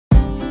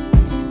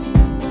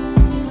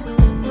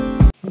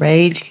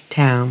Rage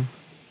Town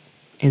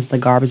is the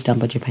garbage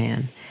dump of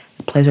Japan,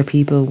 the place where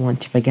people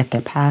want to forget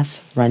their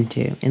past run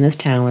to. In this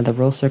town, where the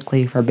rules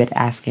strictly forbid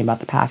asking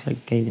about the past or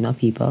getting to know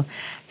people,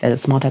 there's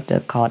a small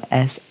detective called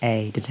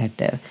S.A.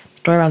 Detective. The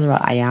story runs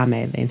about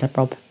Ayame, the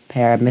inseparable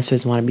pair of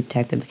misfits wannabe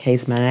detective. The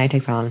case man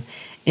takes on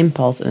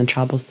impulse and the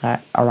troubles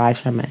that arise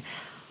from it.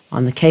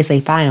 On the case, they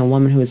find a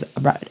woman who is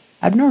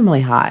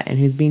abnormally hot and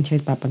who's being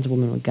chased by a bunch of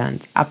women with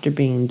guns. After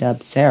being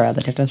dubbed Sarah,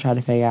 the detectives try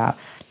to figure out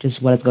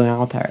just what is going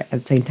on with her.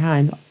 At the same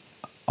time,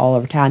 all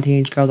over town,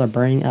 teenage girls are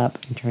burning up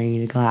and turning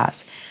into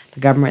glass. The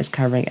government is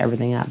covering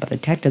everything up, but the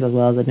detectives, as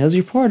well as the news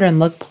reporter and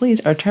local police,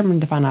 are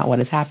determined to find out what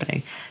is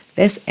happening.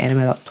 This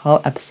anime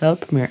 12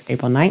 episode premiered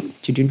April 9th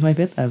to June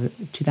 25th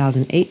of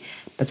 2008.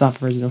 Best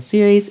off original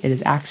series. It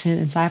is action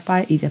and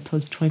sci-fi. Each episode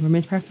is 24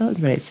 minutes per episode. It's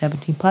rated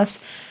 17 plus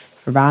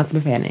for violence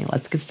and profanity.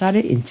 Let's get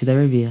started into the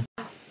review.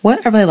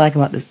 What I really like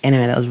about this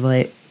anime that was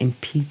really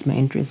piqued my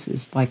interest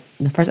is like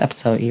the first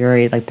episode, you're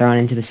already like thrown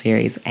into the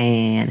series,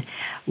 and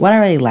what I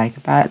really like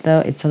about it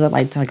though, it's sort of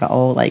like an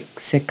old like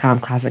sitcom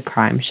classic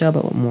crime show,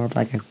 but with more of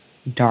like a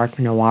dark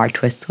noir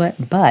twist to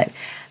it. But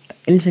the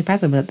interesting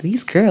fact about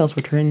these girls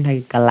were turned into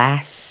like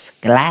glass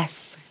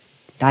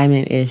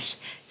diamond-ish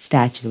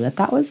statue, which I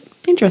thought was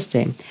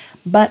interesting.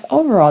 But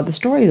overall, the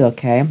story is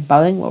okay.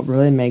 But I think what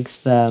really makes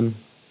the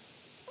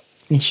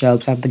show,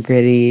 besides the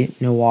gritty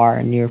noir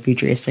and near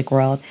futuristic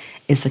world,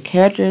 is the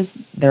characters.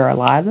 There are a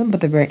lot of them,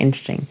 but they're very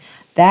interesting.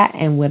 That,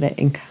 and with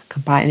a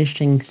combined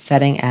interesting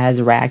setting as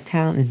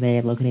Ragtown, as they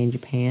are located in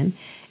Japan,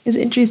 is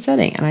an interesting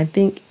setting. And I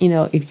think,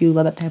 if you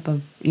love that type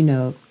of,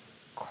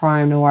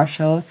 crime noir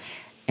show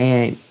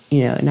and,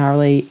 not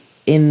really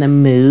in the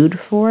mood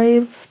for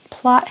a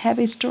plot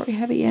heavy, story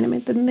heavy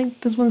anime, then I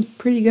think this one's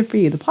pretty good for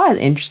you. The plot is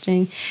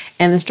interesting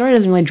and the story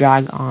doesn't really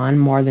drag on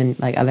more than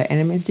like other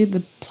animes do.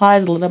 The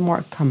plot is a little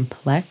more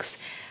complex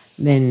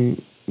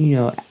than,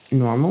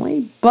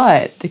 normally,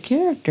 but the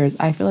characters,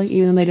 I feel like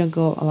even though they don't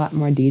go a lot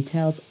more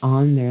details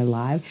on their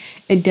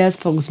life, it does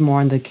focus more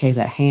on the case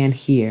at hand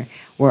here,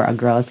 where a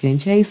girl is getting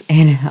chased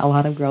and a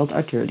lot of girls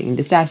are turning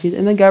into statues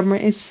and the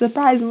government is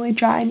surprisingly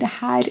trying to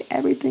hide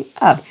everything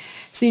up.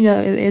 So,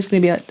 there's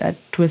going to be a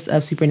twist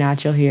of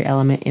supernatural here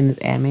element in this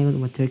anime with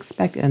what to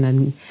expect, and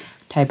a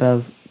type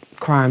of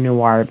crime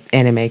noir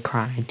anime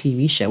crime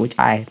TV show, which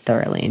I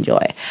thoroughly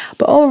enjoy.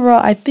 But overall,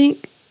 I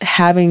think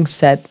having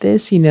said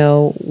this,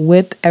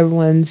 with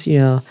everyone's,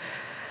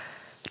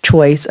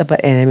 choice of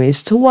what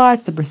animes to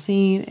watch, the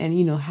scene,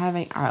 and,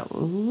 having our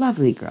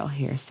lovely girl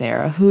here,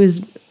 Sarah, who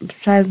is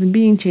tries to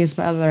being chased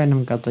by other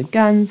random girls with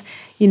guns,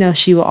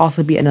 she will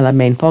also be another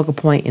main focal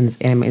point in this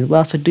anime as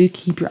well. So do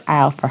keep your eye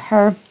out for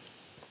her.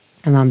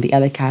 And on the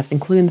other cast,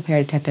 including the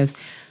pair of detectives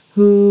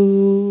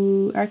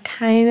who are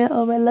kind of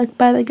overlooked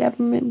by the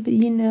government,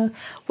 but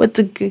what's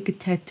a good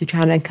detective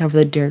trying to uncover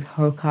the dirt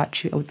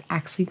horcrux of what's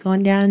actually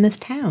going down in this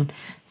town?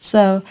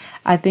 So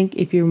I think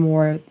if you're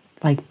more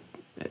like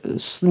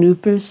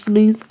sleuth,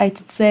 I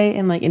should say,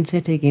 and like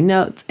into taking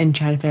notes and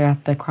trying to figure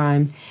out the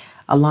crime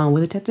along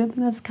with the detective,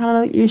 then that's kind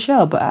of like your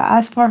show. But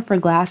as far for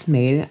Glass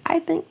Maiden, I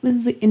think this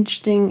is an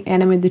interesting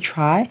anime to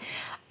try.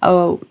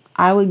 Oh,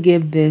 I would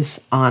give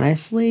this,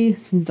 honestly,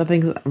 since I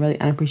think it's really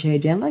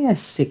unappreciated gem, like a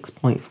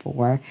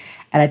 6.4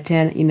 out of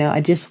 10. I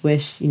just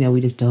wish,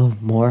 we just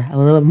dove a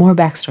little more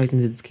backstory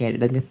into this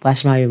character. Like,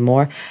 flesh them out even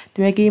more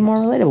to make it even more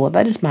relatable.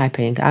 That is my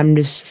opinion. I'm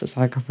just a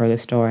sucker for the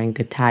story and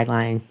good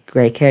tagline,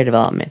 great character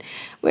development,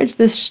 which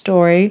this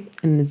story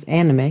and this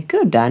anime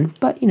could have done.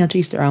 But, to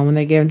each their own. When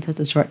they're given such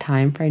a short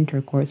time frame to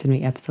record so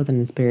many episodes in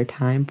the spare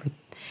time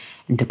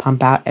and to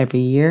pump out every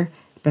year,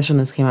 especially when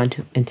this came out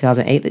in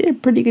 2008, they did a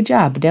pretty good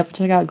job. But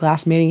definitely check out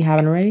Glass Maiden if you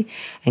haven't already.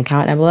 And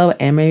comment down below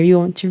what anime review you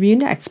want to review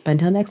next. But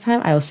until next time,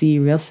 I will see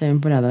you real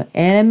soon for another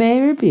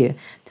anime review.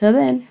 Till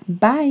then,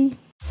 bye!